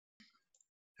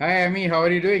Hi, Amy. How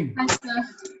are you doing? Hi, sir.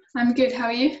 I'm good. How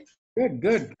are you? Good,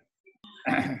 good.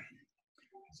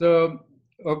 So,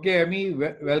 okay, Amy,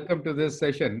 welcome to this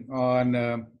session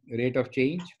on rate of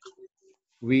change.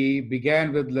 We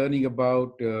began with learning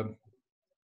about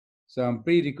some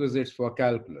prerequisites for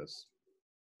calculus.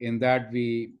 In that,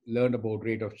 we learned about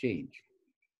rate of change.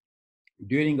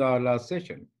 During our last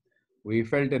session, we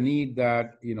felt a need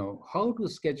that, how to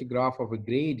sketch a graph of a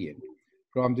gradient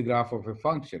from the graph of a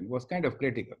function was kind of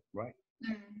critical, right?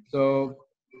 So,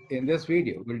 in this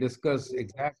video, we'll discuss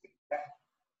exactly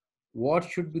what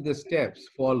should be the steps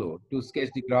followed to sketch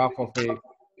the graph of a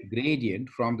gradient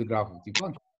from the graph of the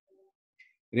function.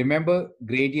 Remember,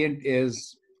 gradient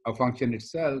is a function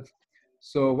itself.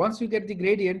 So once you get the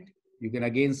gradient, you can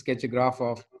again sketch a graph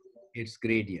of its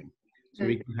gradient. So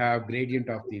we can have gradient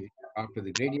of the after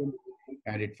the gradient,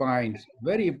 and it finds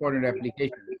very important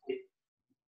application,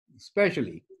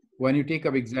 especially when you take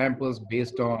up examples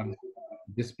based on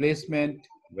displacement,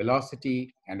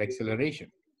 velocity, and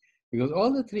acceleration, because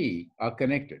all the three are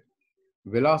connected.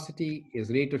 Velocity is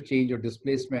rate of change of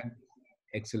displacement.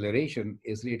 Acceleration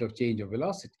is rate of change of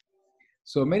velocity.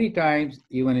 So many times,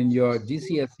 even in your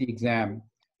GCSE exam,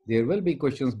 there will be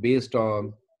questions based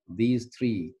on these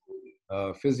three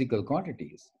physical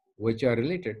quantities, which are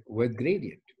related with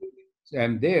gradient.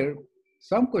 And there,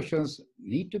 some questions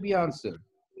need to be answered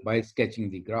by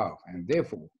sketching the graph. And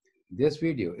therefore, this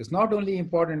video is not only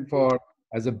important for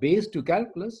as a base to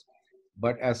calculus,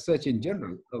 but as such in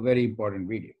general, a very important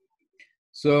video.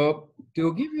 So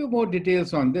to give you more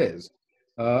details on this,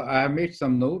 I have made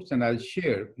some notes and I'll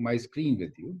share my screen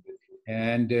with you.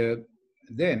 And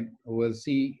then we'll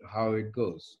see how it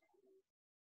goes.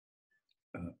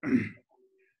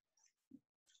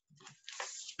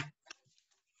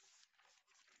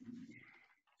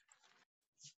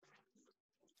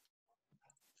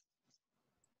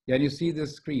 Can you see the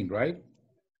screen, right?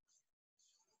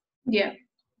 Yeah.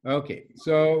 Okay,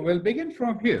 so we'll begin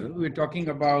from here. We're talking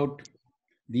about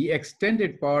the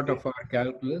extended part of our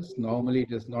calculus. Normally,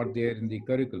 it is not there in the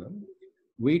curriculum.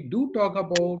 We do talk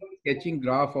about sketching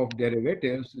graph of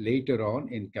derivatives later on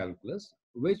in calculus,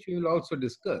 which we will also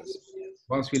discuss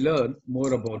once we learn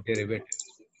more about derivatives.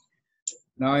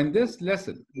 Now, in this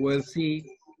lesson, we'll see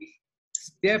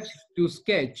steps to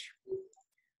sketch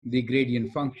the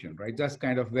gradient function, right? That's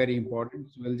kind of very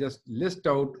important. So we'll just list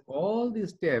out all the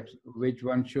steps which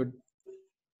one should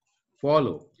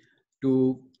follow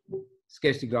to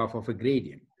sketch the graph of a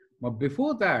gradient. But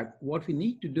before that, what we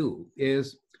need to do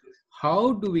is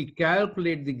how do we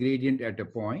calculate the gradient at a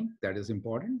point? That is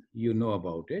important. You know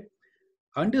about it.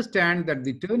 Understand that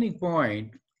the turning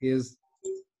point is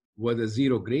with a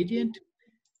zero gradient.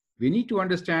 We need to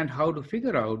understand how to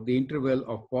figure out the interval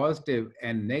of positive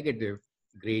and negative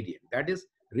gradient. That is,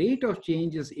 rate of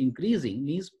change is increasing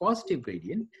means positive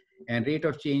gradient, and rate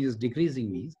of change is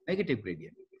decreasing means negative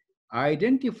gradient.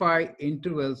 Identify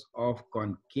intervals of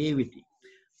concavity.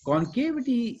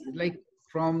 Concavity, like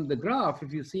from the graph,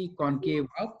 if you see concave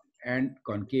up and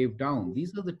concave down,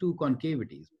 these are the two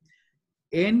concavities.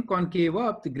 In concave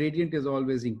up, the gradient is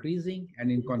always increasing,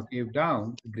 and in concave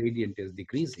down, the gradient is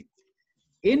decreasing.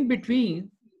 In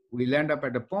between, we'll end up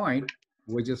at a point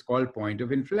which is called point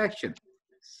of inflection.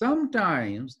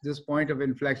 Sometimes this point of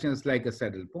inflection is like a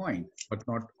saddle point, but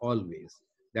not always.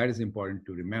 That is important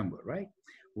to remember, right?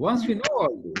 Once we know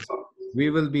all this, we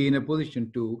will be in a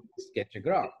position to sketch a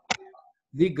graph.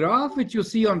 The graph which you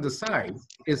see on the side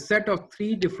is a set of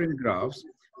three different graphs.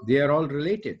 They are all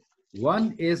related.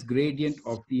 One is gradient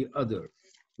of the other.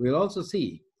 We'll also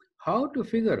see how to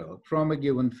figure out from a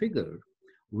given figure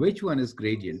which one is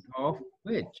gradient of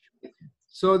which.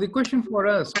 So the question for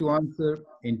us to answer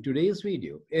in today's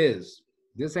video is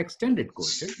this extended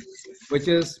question, which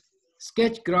is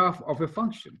sketch graph of a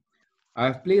function.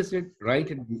 I've placed it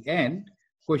right at the end,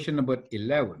 question number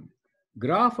 11.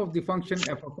 Graph of the function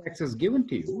f of x is given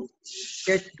to you.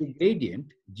 Sketch the gradient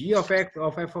g of x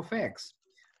of f of x.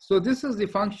 So this is the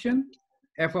function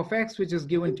f of x which is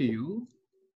given to you.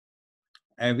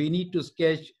 And we need to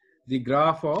sketch the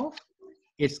graph of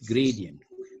its gradient.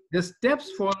 The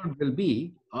steps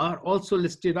followed are also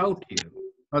listed out here.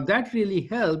 Now that really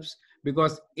helps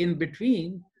because in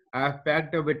between, I've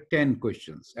packed up with 10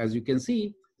 questions. As you can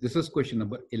see, this is question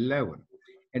number 11.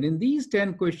 And in these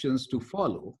 10 questions to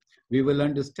follow, we will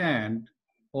understand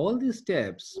all the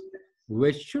steps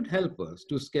which should help us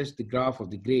to sketch the graph of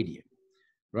the gradient,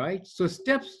 right? So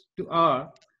steps are,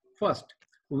 first,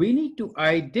 we need to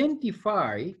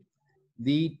identify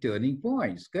the turning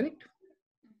points, correct?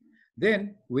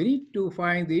 Then we need to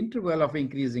find the interval of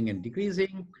increasing and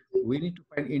decreasing. we need to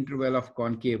find interval of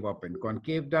concave up and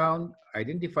concave down,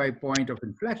 identify point of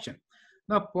inflection.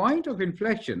 Now, point of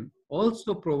inflection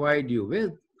also provide you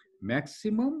with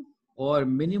maximum or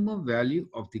minimum value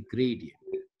of the gradient.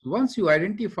 So once you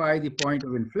identify the point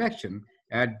of inflection,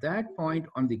 at that point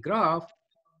on the graph,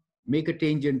 make a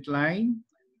tangent line,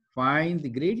 find the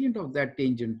gradient of that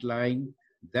tangent line.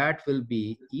 That will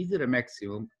be either a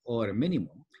maximum or a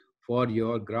minimum for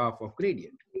your graph of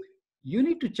gradient. You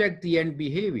need to check the end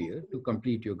behavior to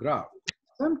complete your graph.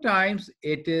 Sometimes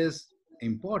it is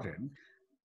important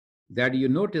that you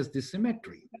notice the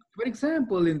symmetry. For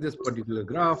example, in this particular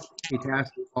graph, it has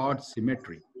odd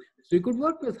symmetry. So you could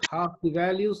work with half the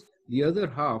values, the other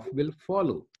half will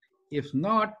follow. If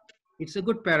not, it's a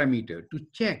good parameter to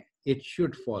check it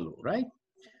should follow, right?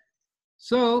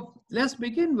 So let's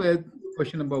begin with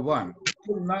question number 1.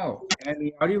 Till now,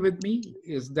 Annie, are you with me?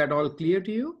 Is that all clear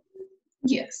to you?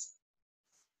 Yes.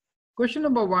 Question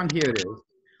number 1 here is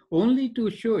only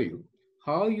to show you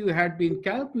how you had been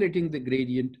calculating the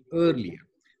gradient earlier.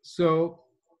 So,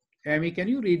 Amy, can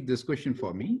you read this question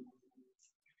for me?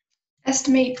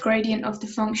 Estimate gradient of the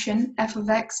function f of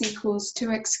x equals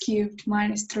 2x cubed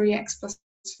minus 3x plus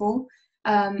 4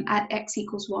 at x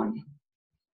equals 1.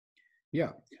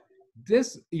 Yeah,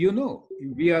 this,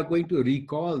 we are going to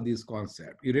recall this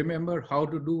concept. You remember how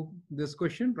to do this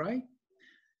question, right?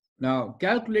 Now,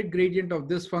 calculate gradient of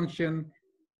this function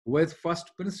with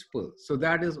first principle. So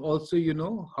that is also,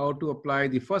 how to apply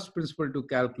the first principle to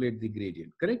calculate the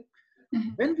gradient, correct? Mm-hmm.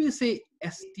 When we say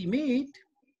estimate,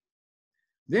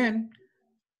 then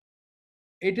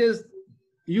it is,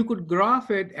 you could graph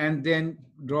it and then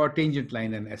draw a tangent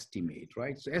line and estimate,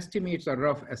 right? So estimates are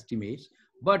rough estimates,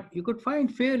 but you could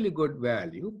find fairly good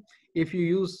value if you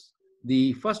use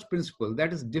the first principle,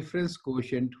 that is difference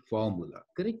quotient formula,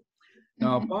 correct?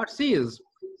 Now, part C is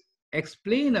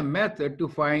explain a method to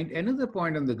find another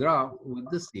point on the graph with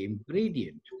the same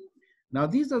gradient. Now,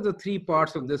 these are the 3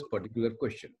 parts of this particular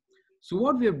question. So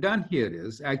what we have done here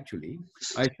is actually,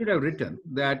 I should have written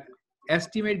that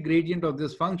estimate gradient of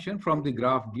this function from the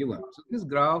graph given. So this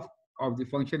graph of the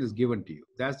function is given to you.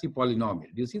 That's the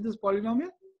polynomial. Do you see this polynomial?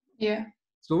 Yeah.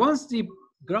 So once the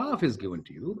graph is given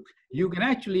to you, you can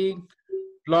actually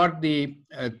plot the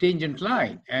tangent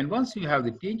line. And once you have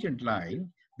the tangent line,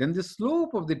 then the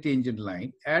slope of the tangent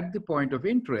line at the point of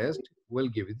interest will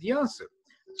give you the answer.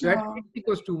 So at x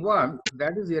equals to 1,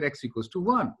 that is your x equals to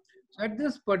 1. So at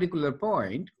this particular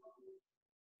point,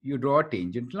 you draw a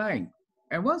tangent line.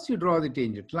 And once you draw the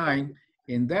tangent line,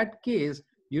 in that case,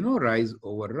 rise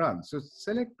over run. So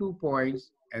select 2 points,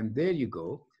 and there you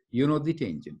go. The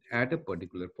tangent at a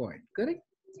particular point, correct?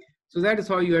 So that is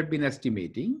how you had been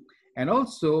estimating. And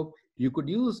also, you could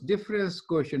use difference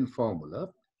quotient formula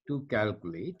to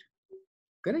calculate,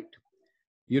 correct?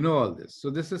 You know all this. So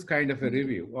this is kind of a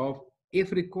review of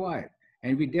if required.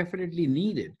 And we definitely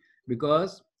need it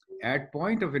because at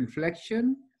point of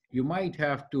inflection, you might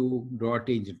have to draw a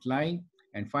tangent line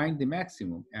and find the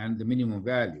maximum and the minimum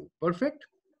value. Perfect?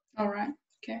 All right.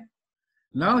 Okay.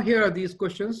 Now here are these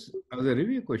questions as a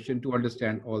review question to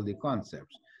understand all the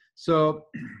concepts. So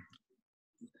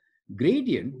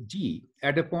gradient G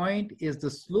at a point is the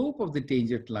slope of the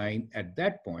tangent line at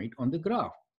that point on the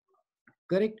graph.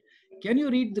 Correct? Can you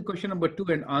read the question number 2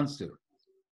 and answer?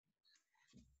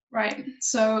 Right.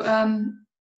 So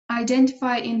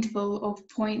identify interval of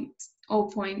points or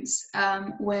points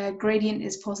where gradient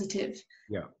is positive.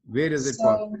 Yeah. Where is it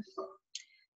positive?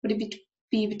 Would it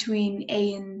be between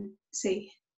A and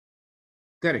C?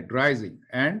 Correct. Rising.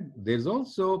 And there's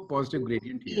also positive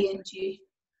gradient here. E and G.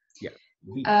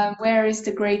 Yeah. Where is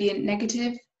the gradient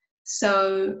negative?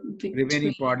 So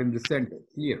remaining part in the center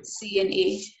here. C and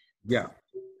E. Yeah.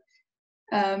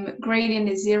 Gradient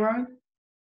is 0.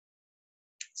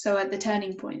 So at the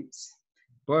turning points.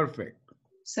 Perfect.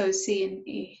 So C and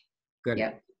E.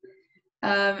 Correct.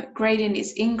 Yep. Gradient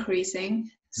is increasing.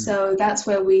 So that's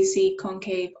where we see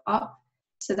concave up.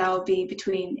 So that will be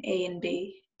between A and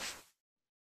B.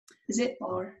 Is it?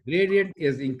 Or gradient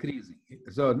is increasing.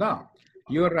 So now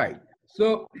you're right.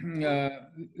 So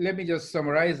let me just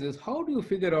summarize this. How do you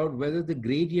figure out whether the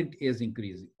gradient is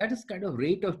increasing? That is kind of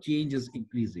rate of change is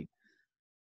increasing.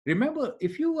 Remember,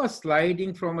 if you are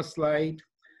sliding from a slide,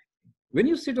 when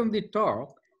you sit on the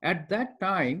top, at that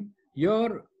time,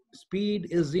 your speed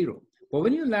is 0. But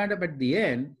when you land up at the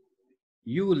end,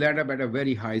 you land up at a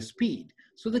very high speed.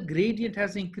 So the gradient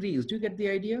has increased. Do you get the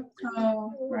idea?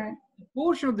 Oh, right. The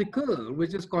portion of the curve,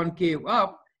 which is concave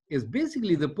up, is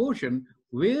basically the portion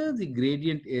where the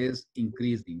gradient is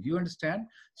increasing. Do you understand?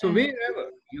 So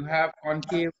wherever you have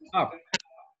concave up,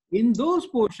 in those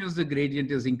portions, the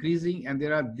gradient is increasing, and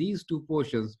there are these 2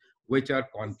 portions which are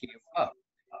concave up.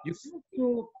 You can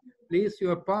also place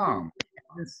your palm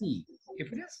and see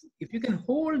if you can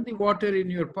hold the water in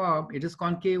your palm, it is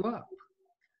concave up.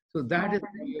 So that is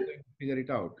how you're going to figure it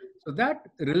out. So that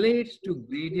relates to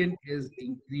gradient is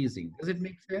increasing. Does it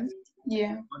make sense?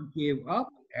 Yeah. Concave up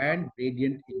and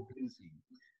gradient increasing.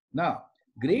 Now,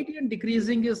 gradient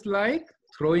decreasing is like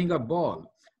throwing a ball.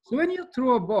 So when you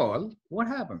throw a ball, what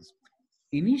happens?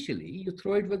 Initially, you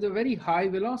throw it with a very high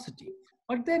velocity,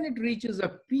 but then it reaches a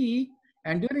peak,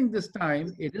 and during this time,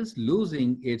 it is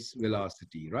losing its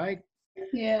velocity, right?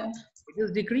 Yeah. It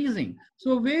is decreasing.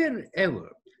 So wherever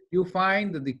you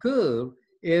find that the curve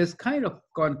is kind of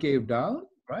concave down,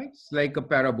 right? It's like a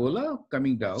parabola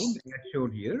coming down, as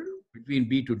shown here, between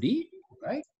B to D,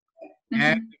 right?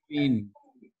 And Mm-hmm. between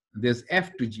this F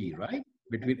to G, right?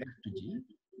 Between F to G,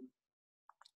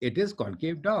 it is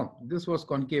concave down. This was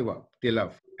concave up till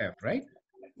F, right?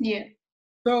 Yeah.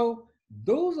 So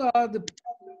those are the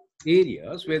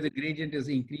areas where the gradient is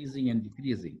increasing and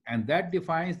decreasing, and that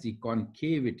defines the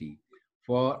concavity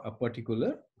for a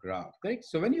particular graph, correct?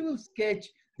 So when you will sketch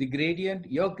the gradient,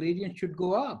 your gradient should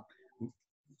go up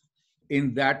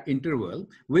in that interval,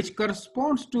 which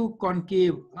corresponds to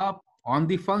concave up on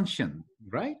the function,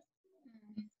 right?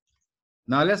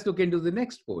 Now let's look into the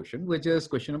next portion, which is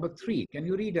question number 3. Can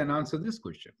you read and answer this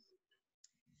question?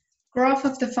 Graph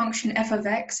of the function f of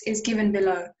x is given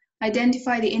below.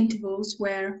 Identify the intervals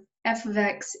where f of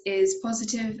x is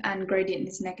positive and gradient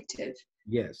is negative.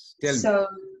 Yes, tell me. So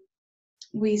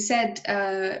we said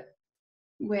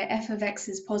where f of x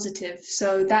is positive,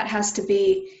 so that has to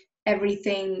be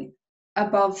everything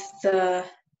above the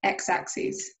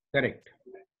x-axis. Correct.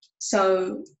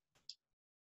 So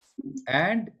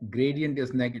And gradient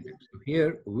is negative. So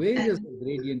here, where is the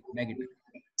gradient negative?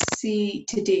 C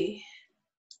to D.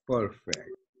 Perfect.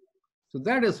 So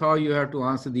that is how you have to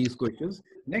answer these questions.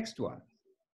 Next one.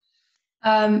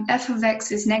 F of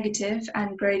x is negative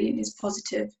and gradient is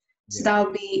positive. So that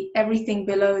will be everything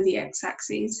below the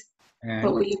x-axis.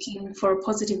 But we're looking for a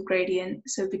positive gradient,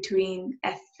 so between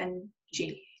F and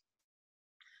G.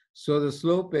 So the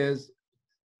slope is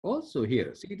also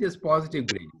here. See, it is positive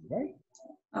gradient, right?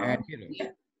 And here. Yeah.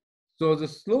 So the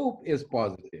slope is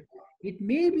positive. It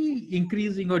may be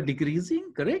increasing or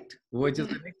decreasing, correct? Which is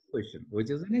the next question.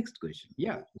 Which is the next question.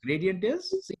 Yeah, gradient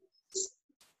is? See?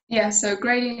 Yeah, so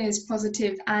gradient is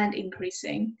positive and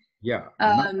increasing. Yeah.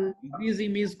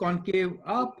 Increasing means concave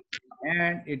up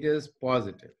and it is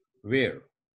positive. Where?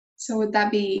 So would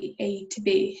that be A to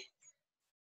B?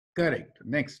 Correct.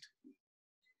 Next.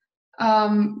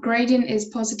 Gradient is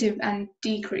positive and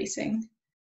decreasing.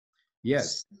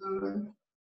 Yes. So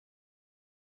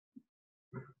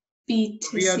B to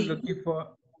we are C. looking for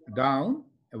down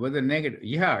with a negative.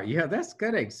 Yeah, that's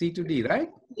correct. C to D, right?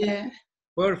 Yeah.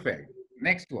 Perfect.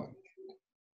 Next one.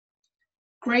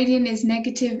 Gradient is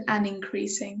negative and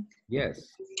increasing. Yes.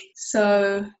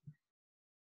 So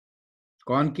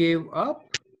concave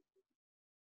up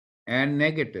and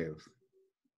negative.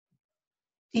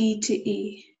 D to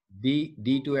E.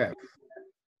 D to F.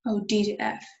 Oh, D to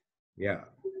F. Yeah.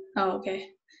 Oh,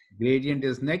 okay. Gradient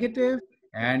is negative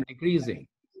and decreasing.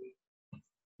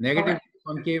 Negative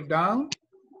concave down,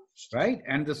 right?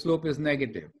 And the slope is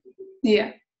negative.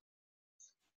 Yeah.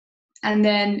 And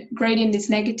then gradient is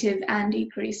negative and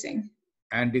decreasing.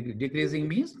 And decreasing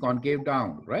means concave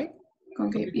down, right?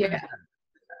 Concave, yeah.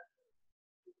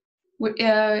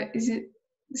 Is it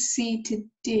C to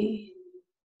D?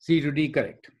 C to D,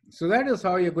 correct. So that is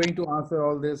how you're going to answer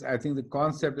all this. I think the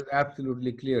concept is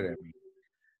absolutely clear.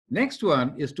 Next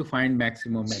one is to find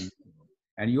maximum and minimum.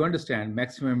 And you understand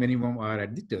maximum and minimum are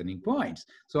at the turning points.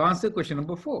 So answer question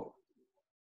number 4.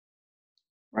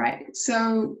 Right,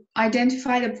 so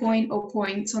identify the point or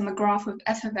points on the graph of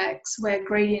f of x where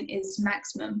gradient is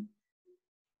maximum.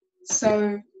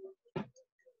 So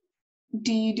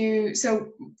so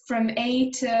from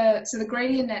A to, so the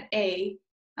gradient at A,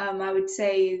 I would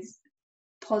say is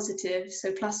positive,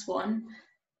 so +1.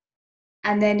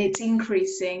 And then it's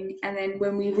increasing. And then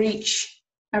when we reach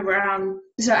around,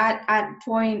 so at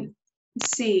point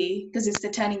C, because it's the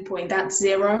turning point, that's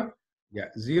 0. Yeah,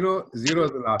 0 is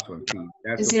the last one. See,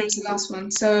 that's 0 is the last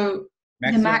one. So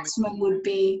the maximum would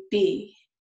be B.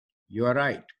 You are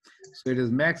right. So it is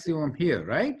maximum here,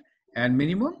 right? And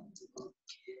minimum?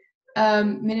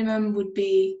 Minimum would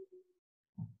be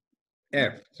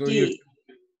F. So D.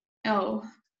 Oh,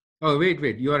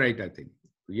 wait. You are right, I think.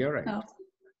 You're right. Oh.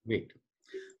 Wait.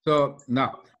 So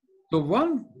now,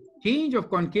 one change of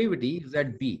concavity is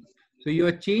at B. So you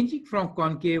are changing from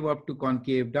concave up to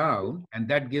concave down, and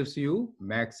that gives you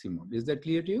maximum. Is that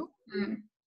clear to you? Mm.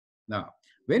 Now,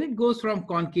 when it goes from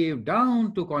concave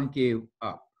down to concave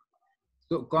up.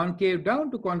 So concave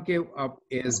down to concave up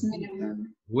is It's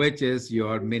minimum. which is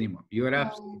your minimum. You are Oh,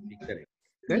 absolutely correct.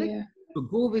 Correct? yeah. So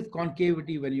go with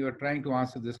concavity when you are trying to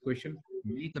answer this question.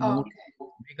 Make a Oh, note.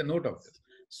 Make a note of this.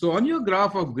 So on your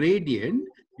graph of gradient,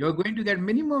 you're going to get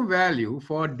minimum value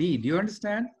for D. Do you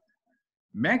understand?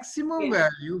 Maximum yeah.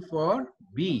 value for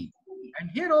B. And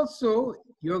here also,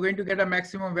 you're going to get a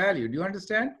maximum value. Do you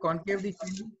understand? Concavely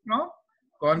changing from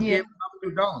concave Yeah. up to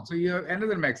down. So you have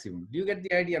another maximum. Do you get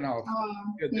the idea now of Oh,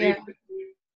 your yeah. gradient?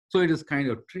 So it is kind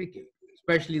of tricky,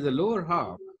 especially the lower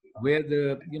half where the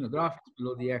graph is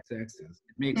below the x-axis.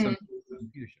 It makes some Mm.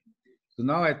 confusion. So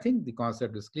now I think the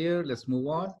concept is clear. Let's move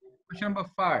on. Question number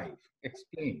 5.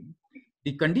 Explain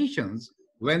the conditions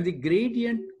when the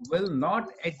gradient will not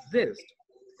exist.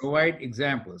 Provide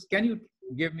examples. Can you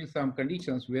give me some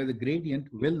conditions where the gradient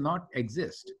will not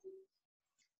exist?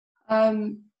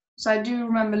 So I do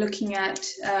remember looking at,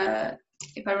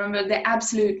 if I remember, the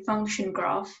absolute function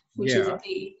graph, which is a Yeah.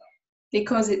 D,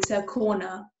 because it's a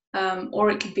corner, or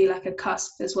it could be like a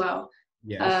cusp as well.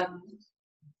 Yes.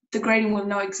 The gradient will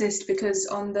not exist because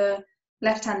on the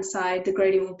left-hand side, the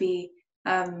gradient will be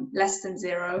less than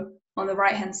 0. On the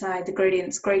right-hand side, the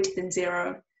gradient's greater than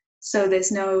 0. So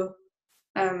there's no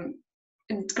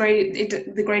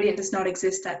the gradient does not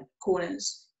exist at corners.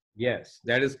 Yes,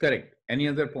 that is correct. Any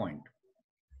other point?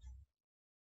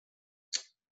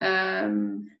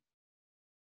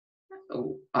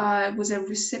 Was a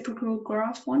reciprocal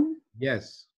graph one?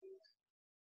 Yes.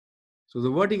 So the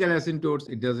vertical asymptotes,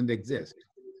 it doesn't exist.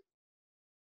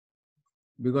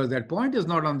 Because that point is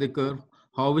not on the curve.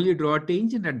 How will you draw a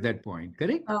tangent at that point?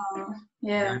 Correct?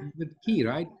 Yeah. That is the key,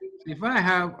 right? So if I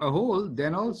have a hole,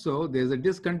 then also there's a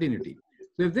discontinuity.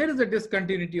 So if there is a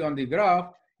discontinuity on the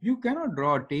graph, you cannot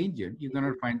draw a tangent. You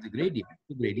cannot find the gradient.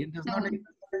 The gradient does not exist,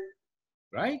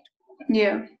 right?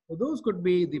 Yeah. So those could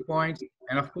be the points.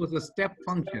 And of course, the step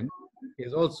function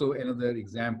is also another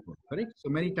example, correct? So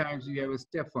many times you have a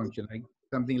step function, like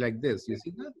something like this. You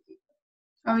see that?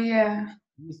 Oh, yeah.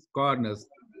 These corners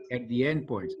at the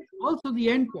endpoints. Also the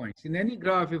endpoints. In any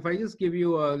graph, if I just give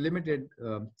you a limited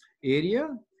area,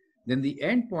 then the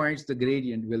endpoints, the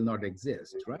gradient will not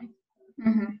exist, right?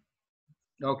 Mm-hmm.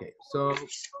 Okay, so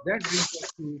that brings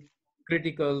us to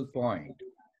critical point.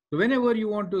 So whenever you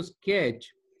want to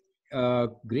sketch a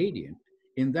gradient,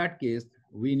 in that case,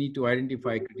 we need to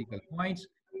identify critical points.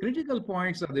 Critical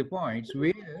points are the points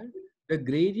where the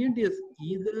gradient is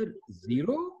either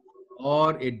 0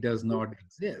 or it does not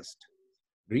exist.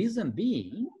 Reason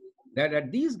being that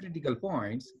at these critical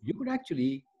points, you could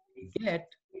actually get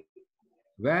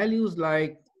values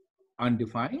like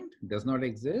undefined, does not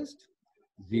exist,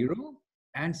 0,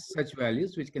 and such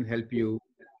values which can help you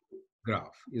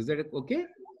graph. Is that okay?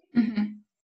 Mm-hmm.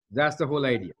 That's the whole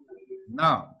idea.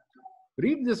 Now,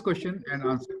 read this question and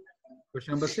answer.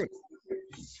 Question number 6.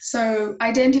 So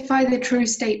identify the true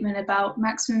statement about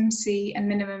maximum C and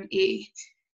minimum E.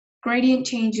 Gradient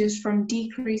changes from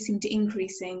decreasing to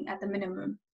increasing at the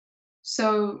minimum.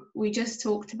 So we just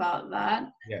talked about that,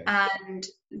 Yes, and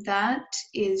that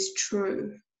is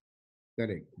true.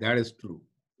 correct. That is true.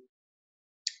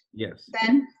 Yes,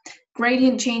 Then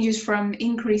gradient changes from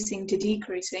increasing to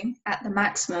decreasing at the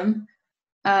maximum.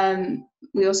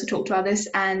 We also talked about this,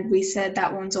 and we said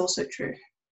that one's also true.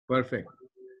 perfect.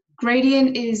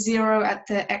 Gradient is 0 at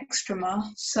the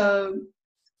extrema, so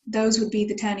those would be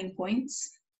the turning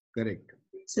points. Correct.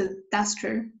 So that's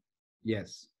true.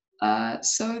 Yes,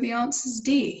 So the answer is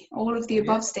D. All of the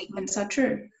above statements are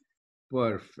true.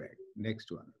 perfect.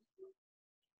 Next one.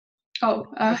 Oh,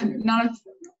 none of,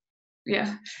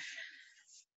 yeah.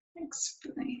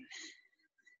 Explain.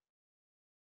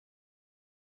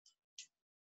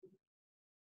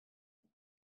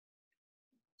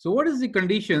 So what is the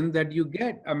condition that you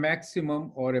get a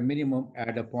maximum or a minimum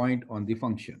at a point on the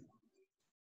function?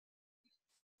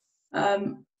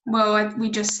 Well,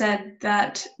 we just said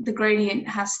that the gradient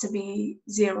has to be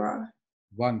 0.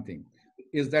 One thing.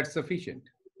 Is that sufficient?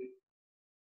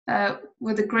 Well,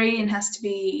 the gradient has to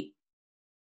be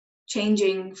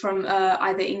changing from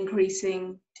either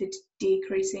increasing to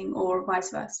decreasing or vice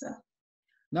versa.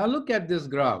 Now look at this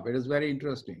graph. It is very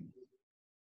interesting.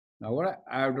 Now what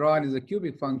I have drawn is a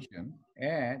cubic function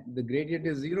and the gradient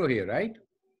is 0 here, right?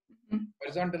 Mhm.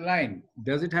 Horizontal line.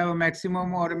 Does it have a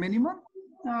maximum or a minimum?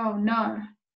 Oh, no.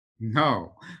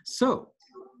 No. So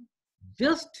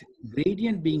just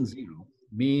gradient being 0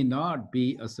 may not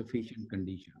be a sufficient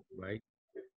condition, right?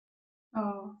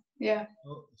 Oh, yeah.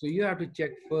 So you have to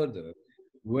check further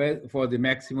where, for the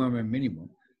maximum and minimum,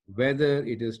 whether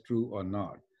it is true or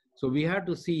not. So we have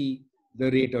to see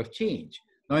the rate of change.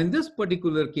 Now, in this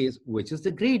particular case, which is the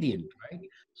gradient, right?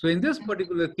 So in this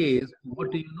particular case,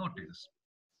 what do you notice?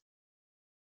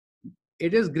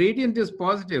 It is gradient is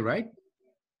positive, right?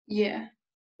 Yeah.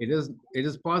 It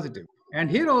is positive.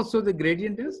 And here also the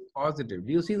gradient is positive.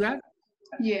 Do you see that?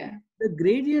 Yeah. The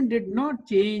gradient did not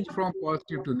change from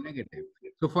positive to negative.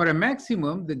 So for a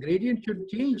maximum, the gradient should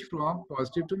change from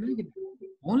positive to negative.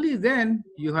 Only then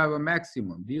you have a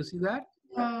maximum. Do you see that?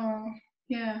 Oh,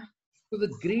 yeah. So the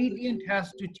gradient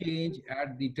has to change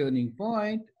at the turning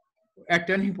point. At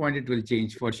turning point, it will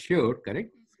change for sure,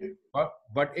 correct?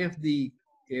 But if the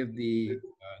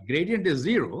gradient is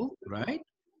zero, right,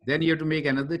 then you have to make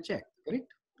another check,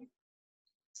 correct?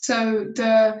 So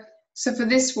for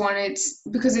this one, it's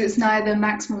because it's neither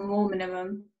maximum or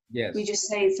minimum. Yes. We just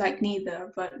say it's like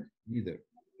neither, but Neither.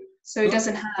 so it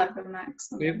doesn't have a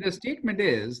maximum. If the statement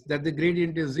is that the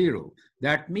gradient is zero,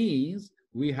 that means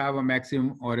we have a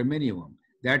maximum or a minimum.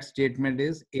 That statement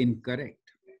is incorrect.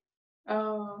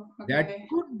 Oh, That okay.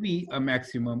 could be a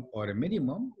maximum or a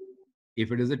minimum.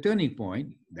 If it is a turning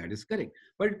point, that is correct.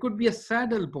 But it could be a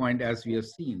saddle point, as we have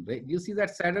seen, right? You see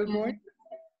that saddle point?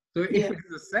 So if Yeah. it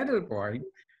is a saddle point,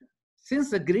 since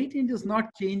the gradient is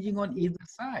not changing on either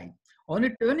side, on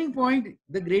a turning point,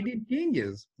 the gradient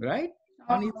changes, right?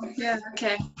 On either Oh, yeah.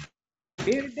 Okay.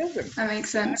 here it doesn't. That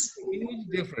makes That's sense. a huge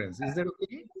difference. Is that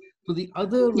okay? So the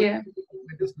other way Yeah.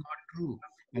 statement is not true.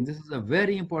 And this is a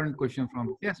very important question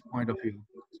from test point of view,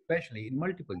 especially in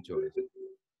multiple choice.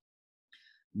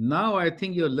 Now I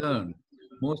think you learned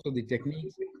most of the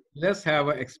techniques. Let's have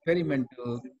an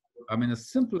experimental, a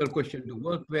simpler question to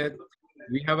work with.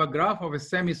 We have a graph of a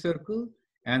semicircle,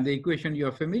 and the equation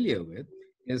you're familiar with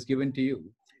is given to you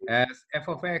as f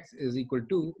of x is equal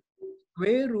to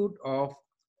square root of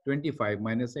 25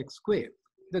 minus x squared.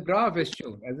 The graph is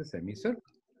shown as a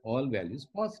semicircle. All values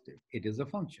positive. It is a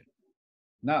function.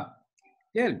 Now,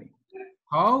 tell me,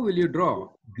 how will you draw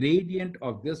gradient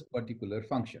of this particular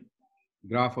function?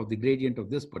 Graph of the gradient of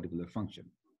this particular function.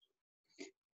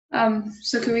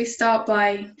 So can we start by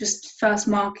just first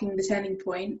marking the turning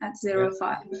point at 0, Yes.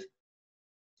 5?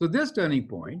 So this turning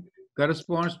point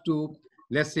corresponds to,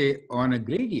 let's say, on a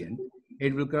gradient,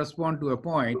 it will correspond to a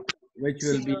point which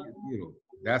will be 0.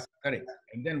 That's correct.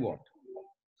 And then what?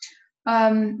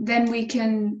 Then we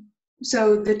can, so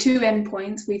the two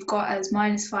endpoints we've got as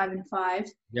 -5 and 5.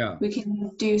 Yeah. We can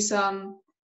do some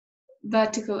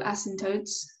vertical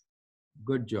asymptotes.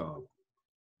 Good job.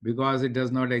 Because it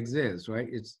does not exist, right?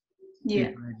 It's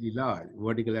infinitely large,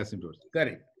 vertical asymptotes.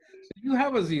 Correct. So you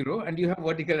have a 0 and you have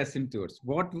vertical asymptotes.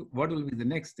 What will be the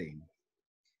next thing?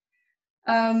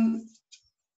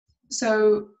 So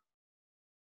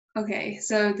okay,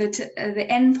 so the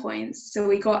endpoints, so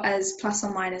we got as plus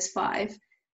or minus 5,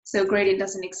 so gradient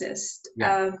doesn't exist.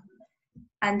 Yeah.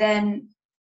 And then,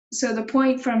 so the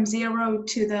point from 0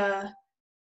 to the,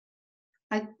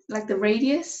 like the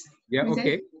radius? Yeah,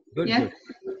 okay. Good, yeah?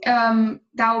 good.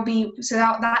 That will be, so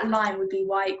that line would be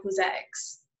y equals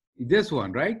x. This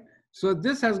one, right? So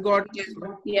this has got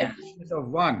Yeah. of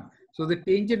 1. So the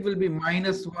tangent will be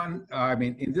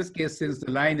 -1. In this case, since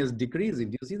the line is decreasing,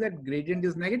 do you see that gradient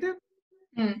is negative?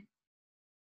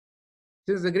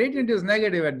 Since the gradient is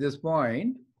negative at this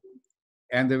point,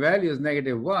 and the value is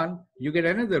 -1, you get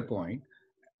another point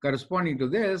corresponding to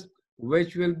this,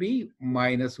 which will be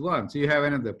 -1. So you have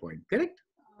another point, correct?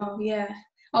 Oh, yeah.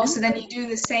 Oh, so then you do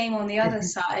the same on the other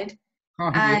side,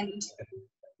 and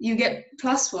you get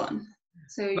 +1.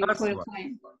 So you put a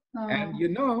point. And you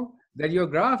know that your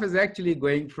graph is actually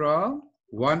going from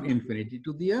one infinity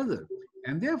to the other.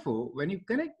 And therefore, when you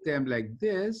connect them like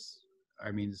this,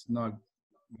 it's not,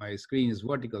 my screen is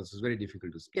vertical, so it's very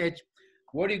difficult to sketch.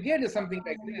 What you get is something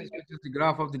like this, which is the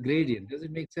graph of the gradient. Does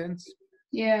it make sense?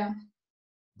 Yeah.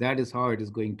 That is how it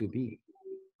is going to be.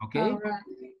 Okay? Oh, right.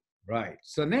 Right.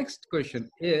 So next question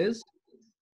is,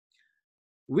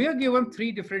 we are given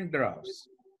 3 different graphs.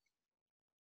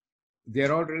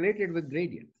 They're all related with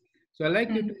gradient. So I'd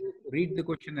like you to read the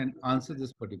question and answer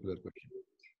this particular question.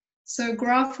 So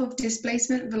graph of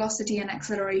displacement, velocity, and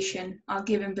acceleration are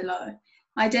given below.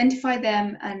 Identify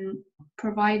them and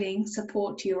providing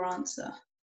support to your answer.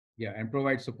 Yeah, and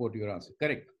provide support to your answer.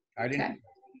 Correct. Identify.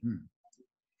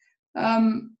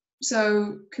 Okay. So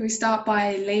can we start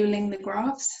by labeling the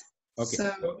graphs? Okay.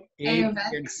 So A of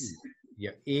x.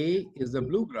 Yeah, A is the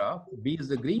blue graph, B is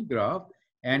the green graph,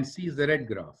 and C is the red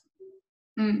graph.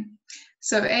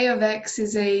 So A of x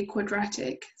is a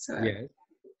quadratic. So yes.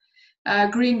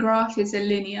 Green graph is a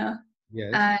linear.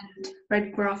 Yes. And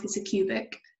red graph is a cubic.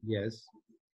 Yes.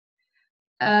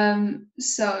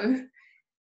 So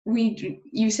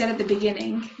you said at the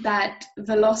beginning that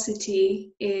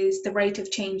velocity is the rate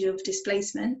of change of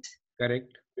displacement.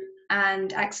 Correct.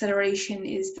 And acceleration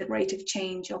is the rate of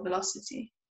change of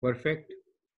velocity. Perfect.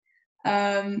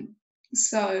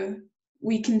 So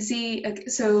we can see,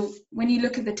 so when you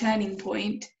look at the turning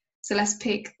point, so let's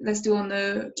do on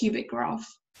the cubic graph.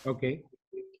 Okay.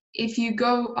 If you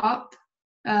go up,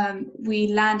 we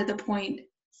land at the point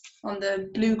on the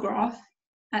blue graph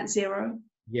at 0.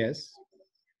 Yes.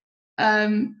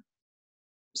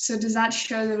 So does that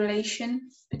show the relation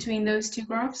between those two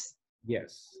graphs?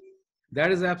 Yes.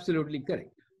 That is absolutely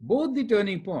correct. Both the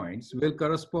turning points will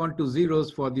correspond to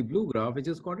zeros for the blue graph, which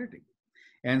is quadratic.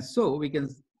 And so we can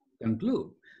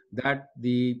conclude that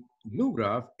the blue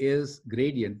graph is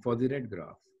gradient for the red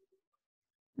graph.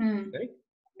 Right?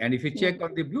 And if you check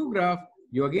on the blue graph,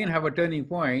 you again have a turning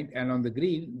point, and on the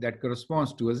green, that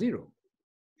corresponds to a 0.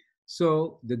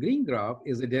 So the green graph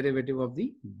is a derivative of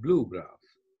the blue graph.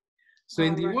 So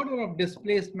in the order of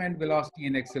displacement, velocity,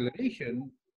 and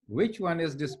acceleration, which one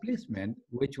is displacement,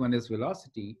 which one is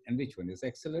velocity, and which one is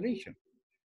acceleration?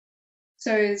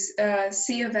 So is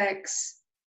C of x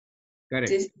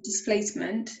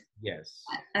displacement? Yes.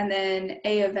 And then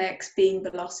A of x being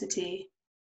velocity,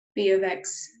 B of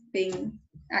x being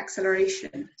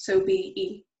acceleration, so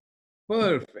BE.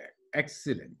 Perfect.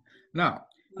 Excellent. Now,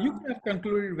 you could have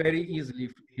concluded very easily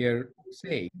here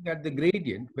saying that the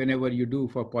gradient, whenever you do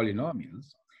for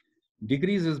polynomials,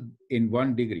 decreases in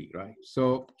 1 degree, right?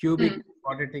 So cubic,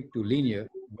 quadratic to linear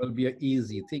will be an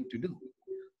easy thing to do.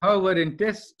 However, in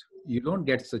test, you don't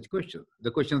get such questions.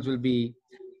 The questions will be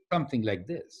something like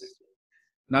this.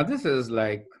 Now, this is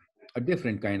like a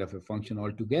different kind of a function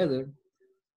altogether.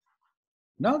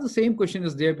 Now, the same question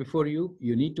is there before you.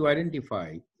 You need to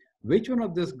identify which one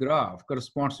of this graph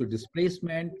corresponds to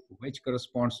displacement, which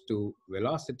corresponds to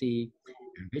velocity,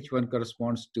 and which one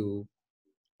corresponds to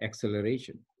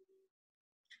acceleration.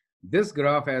 This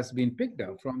graph has been picked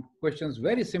up from questions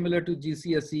very similar to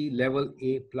GCSE level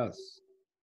A+.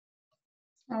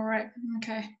 All right,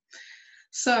 okay.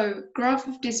 So, graph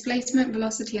of displacement,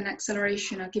 velocity, and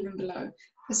acceleration are given below.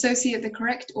 Associate the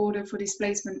correct order for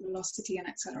displacement, velocity, and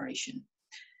acceleration.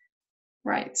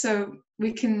 Right, so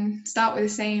we can start with the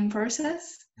same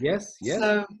process. Yes, yes.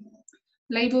 So,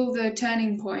 label the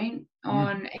turning point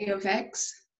on A of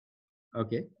x.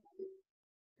 Okay.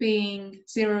 Being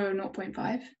 0,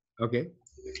 0.5. Okay.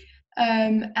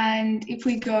 And if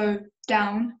we go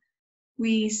down,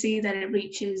 we see that it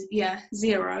reaches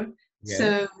 0. Yes.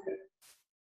 So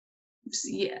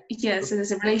so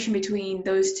there's a relation between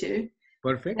those two.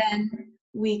 Perfect. Then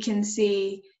we can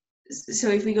see, so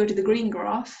if we go to the green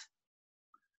graph,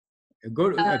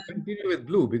 continue with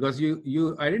blue, because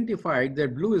you identified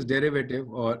that blue is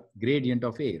derivative or gradient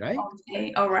of A, right?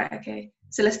 Okay. All right. Okay.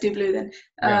 So let's do blue then.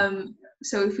 Yeah.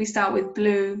 So if we start with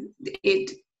blue,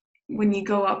 when you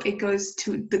go up, it goes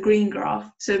to the green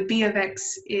graph. So B of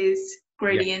x is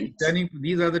gradient. Yeah.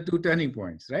 These are the two turning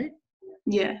points, right?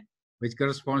 Yeah. Which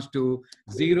corresponds to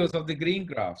zeros of the green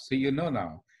graph. So you know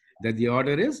now that the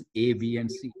order is A, B,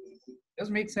 and C. Does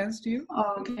it make sense to you?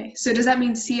 Oh, okay. So does that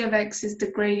mean C of x is the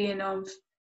gradient of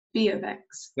B of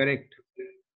x? Correct.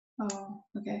 Oh,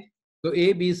 okay. So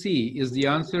A, B, C is the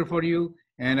answer for you.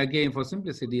 And again, for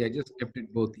simplicity, I just kept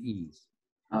it both E's.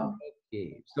 Oh.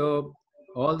 Okay. So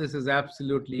all this is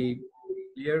absolutely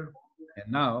clear.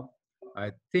 And now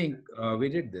I think we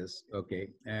did this. Okay.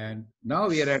 And now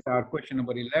we are at our question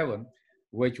number 11,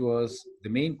 which was the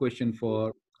main question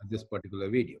for this particular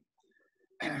video.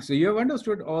 So you have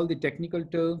understood all the technical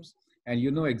terms, and you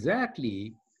know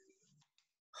exactly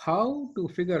how to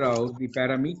figure out the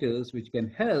parameters which can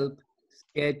help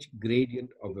sketch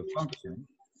gradient of a function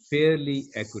fairly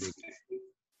accurately.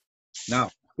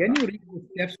 Now, can you read the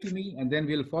steps to me, and then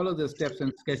we'll follow the steps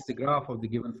and sketch the graph of the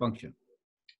given function.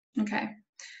 Okay.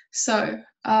 So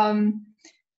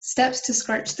steps to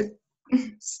sketch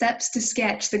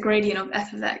the gradient of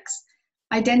f of x.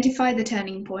 Identify the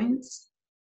turning points.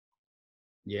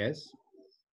 Yes.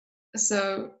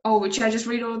 So, should I just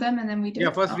read all of them and then we do?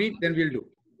 Yeah, first read, then we'll do.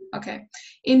 Okay.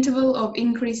 Interval of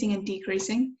increasing and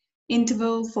decreasing.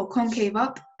 Interval for concave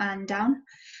up and down.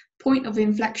 Point of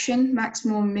inflection,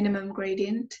 maximum, minimum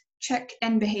gradient. Check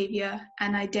end behavior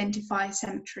and identify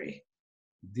symmetry.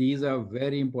 These are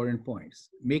very important points.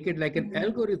 Make it like an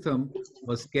algorithm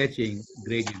for sketching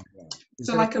gradient graph.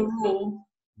 So like a rule?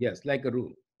 Yes, like a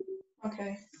rule.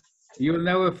 Okay. You will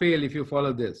never fail if you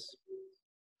follow this.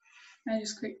 I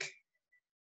just click.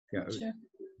 Yeah.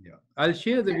 Yeah. I'll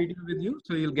share the video with you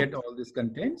so you'll get all these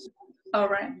contents. All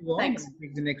right. Thanks.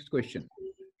 Take the next question.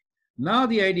 Now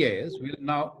the idea is we'll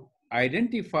now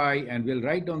identify and we'll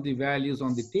write down the values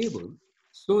on the table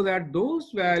so that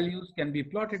those values can be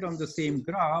plotted on the same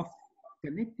graph.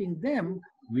 Connecting them,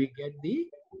 we get the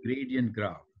gradient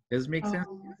graph. Does it make sense?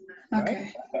 Right?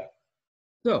 Okay.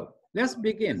 So let's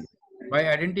begin by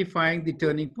identifying the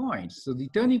turning points. So the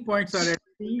turning points are at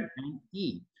C and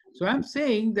E. So I'm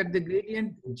saying that the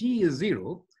gradient G is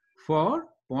 0 for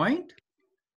point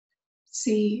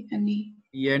C and E.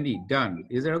 E and E. Done.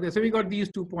 Is that okay? So we got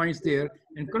these 2 points there,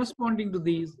 and corresponding to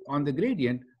these on the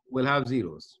gradient, we'll have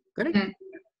zeros. Correct? Mm.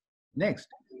 Next,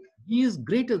 G is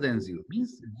greater than 0,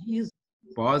 means G is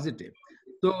positive.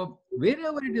 So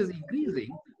wherever it is increasing,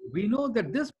 we know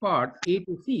that this part, A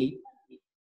to C,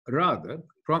 rather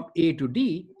from A to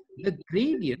D, the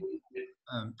gradient,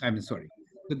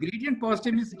 the gradient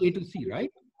positive is A to C,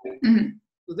 right? Mhm.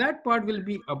 So that part will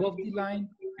be above the line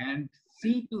and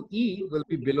C to E will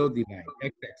be below the line,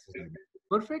 x-axis line.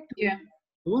 Perfect? Yeah.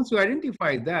 So once you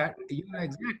identify that, you know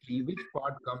exactly which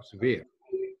part comes where,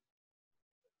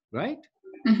 right?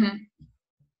 Mhm.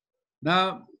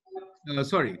 Now, I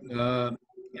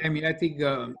think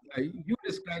you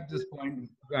described this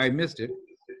point, I missed it.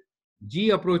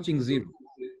 G approaching 0.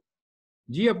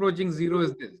 G approaching 0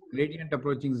 is this. Gradient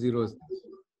approaching 0 is this.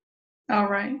 All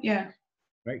right. Yeah.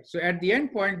 Right. So at the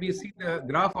end point, we see the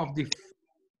graph of the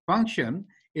function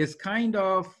is kind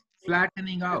of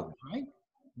flattening out, right?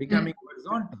 Becoming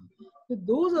horizontal. So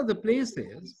those are the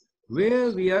places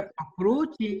where we are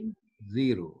approaching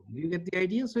 0. Do you get the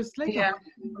idea? So it's like a Yeah.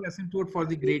 horizontal asymptote for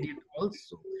the gradient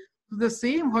also. So the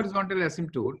same horizontal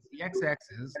asymptote, the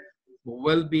x-axis,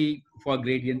 will be for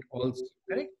gradient also,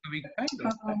 correct? So we kind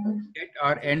of get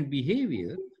our end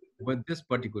behavior with this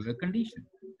particular condition,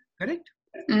 correct?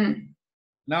 Mm.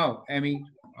 Now,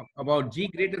 about G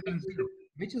greater than 0,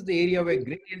 which is the area where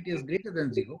gradient is greater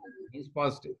than 0, is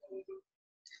positive.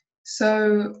 So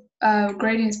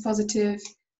gradient is positive.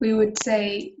 We would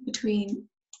say between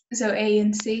A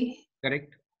and C,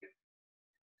 Correct?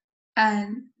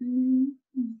 and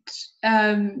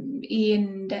E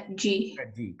and G.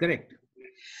 G, correct.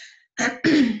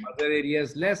 Other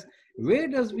areas less. Where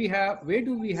do we have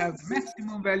the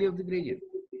maximum value of the gradient?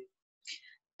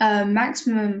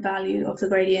 Maximum value of the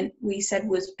gradient we said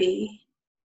was B.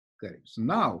 Correct. So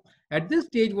now, at this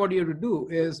stage, what you have to do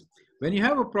is, when you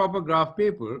have a proper graph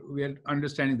paper, we are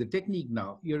understanding the technique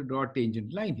now, you draw a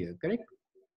tangent line here, correct?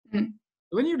 Mm.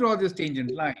 When you draw this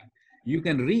tangent line, you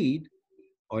can read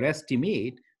or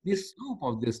estimate the slope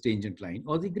of this tangent line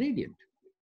or the gradient,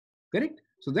 correct?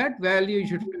 So that value you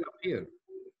should fill up here.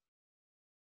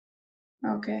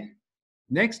 Okay.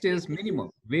 Next is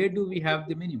minimum. Where do we have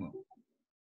the minimum?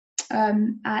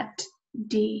 At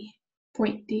D,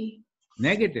 point D.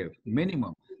 Negative,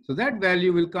 minimum. So that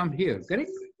value will come here,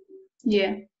 correct?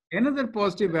 Yeah. Another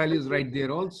positive value is right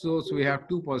there also. So we have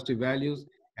 2 positive values,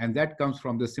 and that comes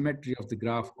from the symmetry of the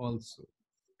graph also,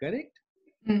 correct?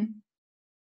 Mm.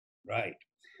 Right.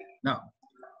 Now,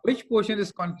 which portion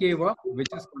is concave up, which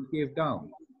is concave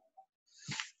down?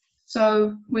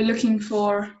 So we're looking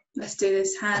for, let's do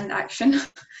this hand action to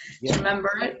Yeah.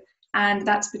 remember it, and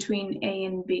that's between A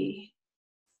and B.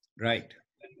 Right.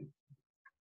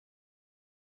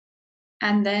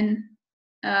 And then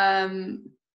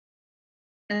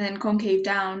concave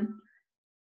down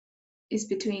is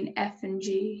between F and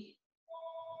G.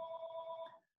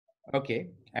 Okay.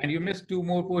 And you missed 2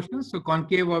 more portions. So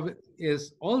concave up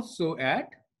is also at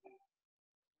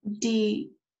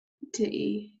D to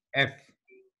E. F.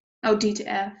 Oh, D to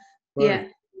F.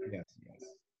 Perfect. Yeah. Yes, yes.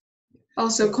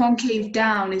 Also, concave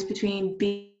down is between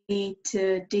B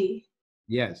to D.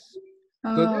 Yes.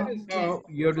 So that Oh, is okay. how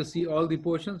you have to see all the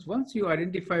portions. Once you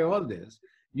identify all this,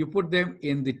 you put them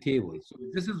in the table. So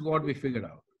this is what we figured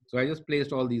out. So I just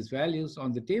placed all these values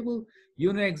on the table.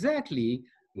 You know exactly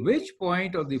which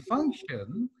point of the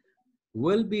function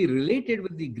will be related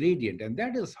with the gradient, and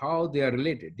that is how they are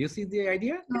related. Do you see the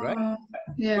idea? Right?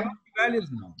 Yeah. Values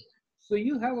now. So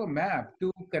you have a map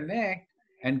to connect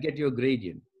and get your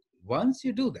gradient. Once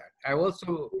you do that, I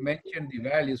also mentioned the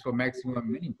values for maximum and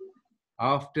minimum.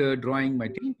 After drawing my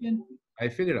tangent, I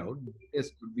figured out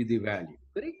this could be the value,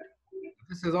 correct?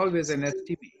 This is always an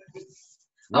estimate.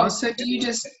 Once So do you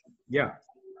just, yeah,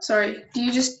 do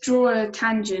you just draw a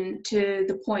tangent to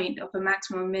the point of a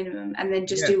maximum and minimum and then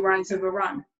just yes, do rise over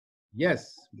run?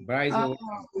 yes, rise over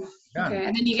done. Okay,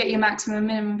 and then you get your maximum and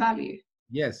minimum value.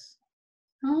 Yes,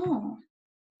 Oh,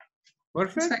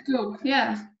 that's perfect. quite cool.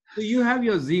 Yeah. So you have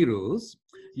your zeros,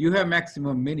 you have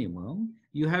maximum, minimum,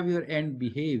 you have your end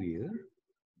behavior,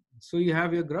 so you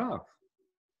have your graph.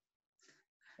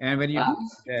 And when you do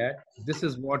that, this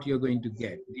is what you're going to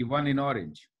get, the one in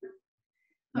orange.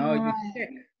 Now you check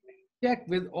check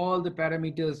with all the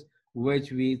parameters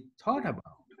which we thought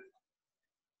about.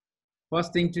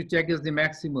 First thing to check is the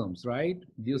maximums, right?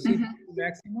 Do you see the Hmm.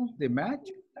 maximums? They match.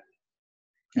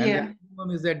 And the Yeah.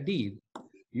 minimum is at D.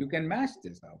 You can match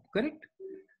this out, correct?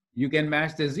 You can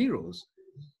match the zeros.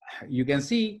 You can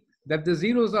see that the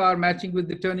zeros are matching with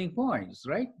the turning points,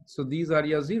 right? So these are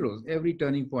your zeros. Every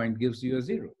turning point gives you a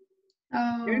zero.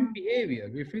 Oh, And behavior,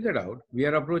 we figured out we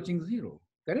are approaching zero,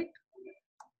 correct?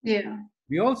 yeah.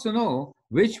 We also know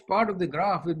which part of the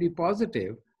graph will be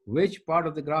positive, which part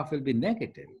of the graph will be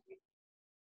negative.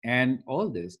 And all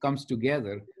this comes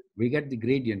together, we get the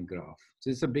gradient graph. So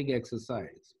it's a big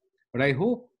exercise. But I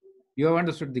hope you have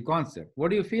understood the concept. What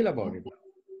do you feel about it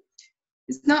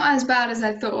It's not as bad as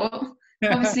I thought.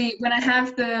 now? Obviously, when I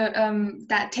have the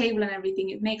that table and everything,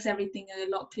 it makes everything a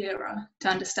lot clearer to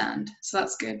understand. So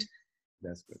that's good.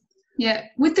 That's good. Yeah.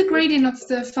 With the gradient of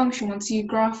the function, once you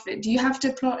graph it, do you have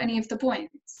to plot any of the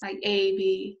points, like A,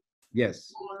 B,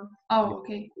 Yes. or? Oh,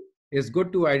 okay. It's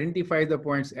good to identify the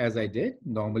points as I did.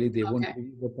 Normally, they won't Okay. give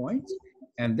you the points,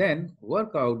 and then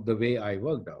work out the way I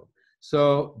worked out. So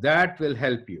that will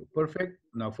help you. Perfect.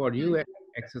 Now, for you,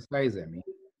 exercise, Emmy.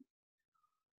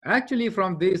 Actually,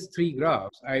 from these three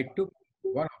graphs, I took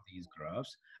one of these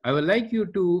graphs. I would like you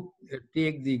to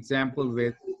take the example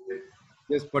with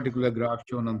this particular graph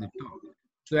shown on the top.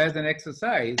 So as an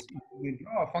exercise, you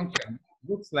draw a function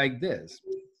looks like this.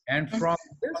 And from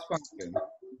this function,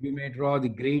 you may draw the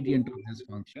gradient of this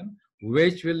function,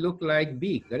 which will look like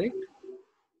b, correct?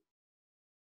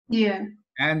 Yeah.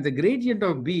 And the gradient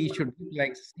of b should look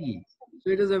like c. So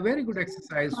it is a very good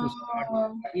exercise to start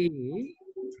Oh, with a,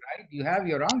 right? You have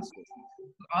your answers.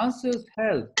 So answers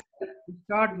help. You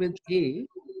start with a,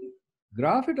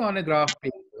 graph it on a graph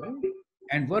paper,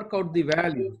 and work out the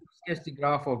values to sketch the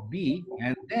graph of B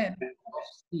and then of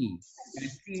C and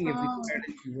see if the oh.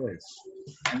 strategy works.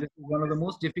 And this is one of the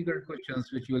most difficult questions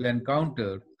which you will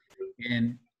encounter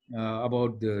in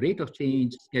about the rate of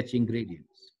change sketching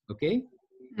gradients. Okay,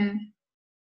 Mm.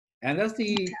 and that's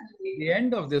the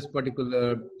end of this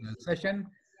particular session.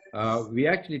 We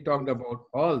actually talked about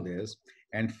all this,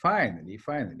 and finally,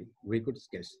 we could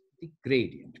sketch the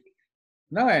gradient.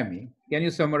 Now, Amy, can you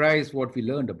summarize what we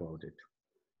learned about it?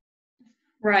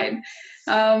 Right.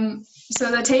 So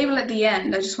the table at the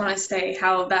end, I just want to say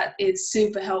how that is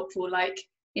super helpful. Like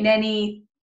in any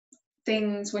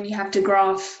things when you have to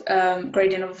graph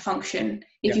gradient of a function,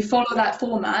 if Yeah, you follow that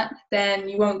format, then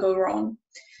you won't go wrong.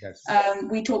 that's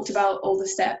We talked about all the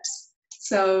steps.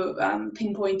 So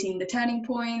pinpointing the turning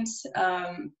points,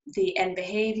 the end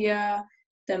behavior,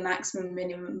 the maximum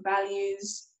minimum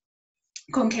values,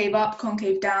 concave up,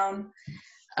 concave down.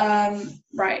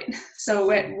 Right. So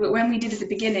when we did at the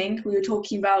beginning, we were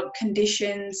talking about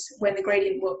conditions when the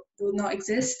gradient will not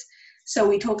exist. So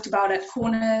we talked about at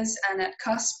corners and at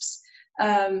cusps,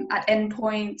 at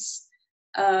endpoints,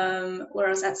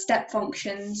 whereas at step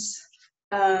functions,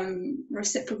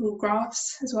 reciprocal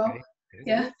graphs as well. okay. Okay.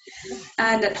 Yeah.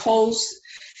 And at holes.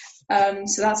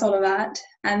 So that's all of that.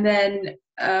 And then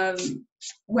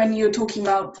when you're talking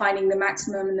about finding the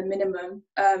maximum and the minimum,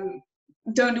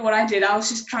 don't do what I did. I was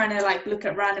just trying to like look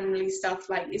at randomly stuff.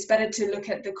 Like it's better to look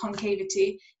at the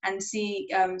concavity and see.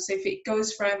 So if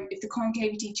the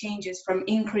concavity changes from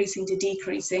increasing to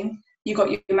decreasing, you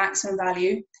got your maximum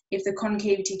value. If the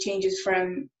concavity changes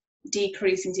from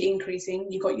decreasing to increasing,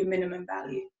 you got your minimum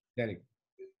value. Correct.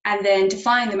 And then to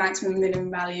find the maximum and minimum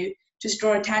value, just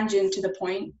draw a tangent to the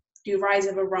point, do rise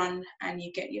of a run, and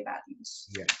you get your values.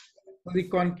 Yeah. So the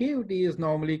concavity is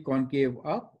normally concave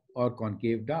up or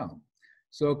concave down.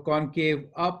 So concave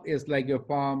up is like your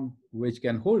palm, which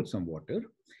can hold some water,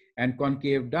 and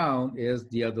concave down is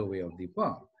the other way of the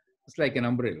palm. It's like an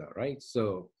umbrella, right?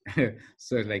 So,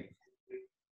 so like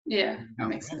Yeah, that down,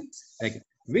 makes right? sense. Like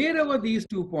wherever these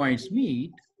 2 points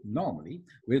meet, normally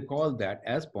we'll call that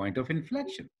as point of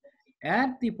inflection.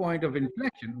 At the point of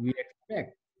inflection, we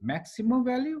expect maximum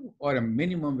value or a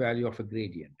minimum value of a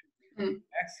gradient. Mm.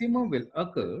 Maximum will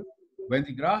occur when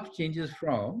the graph changes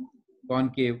from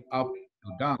concave up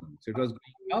to down. So it was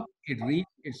going up, it reached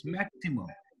its maximum,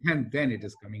 and then it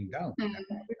is coming down. That's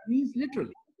Mm. what it means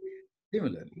literally.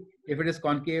 Similarly, if it is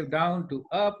concave down to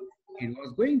up, it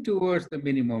was going towards the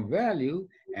minimum value,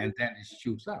 and then it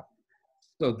shoots up.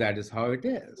 So that is how it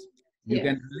is. You Yeah.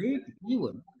 can relate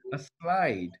even a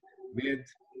slide with,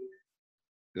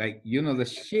 like, you know, the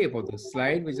shape of the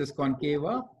slide, which is concave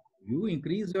up. You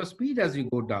increase your speed as you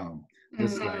go down the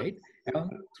Mm. slide,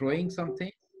 and throwing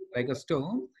something like a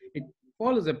stone, it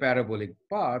follows a parabolic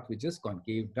path which is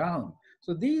concave down.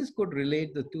 So these could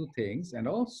relate the two things, and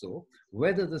also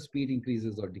whether the speed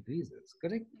increases or decreases,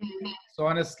 correct? Mm. So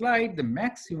on a slide, the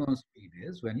maximum speed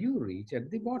is when you reach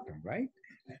at the bottom, right?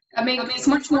 I mean, it's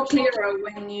much more clearer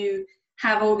when you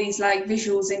have all these like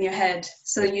visuals in your head,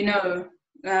 so you know,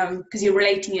 because you're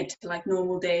relating it to like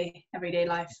normal day, everyday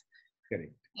life.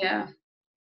 Correct. Yeah.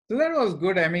 So that was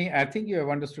good. I mean, I think you have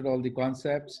understood all the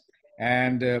concepts.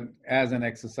 And as an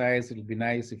exercise, it'll be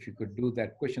nice if you could do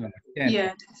that question number 10.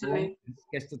 Yeah, definitely.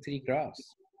 Sketch the three graphs.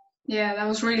 Yeah, that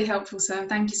was really helpful, sir.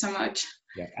 Thank you so much.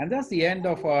 Yeah, and that's the end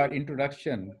of our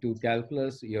introduction to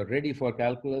calculus. You're ready for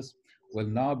calculus. We'll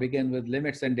now begin with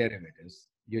limits and derivatives.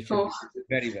 You should Cool. be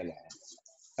very well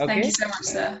armed. Thank you Okay? so much,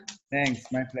 sir. Thanks.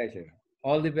 My pleasure.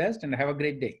 All the best and have a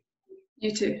great day.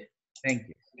 You too. Thank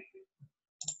you.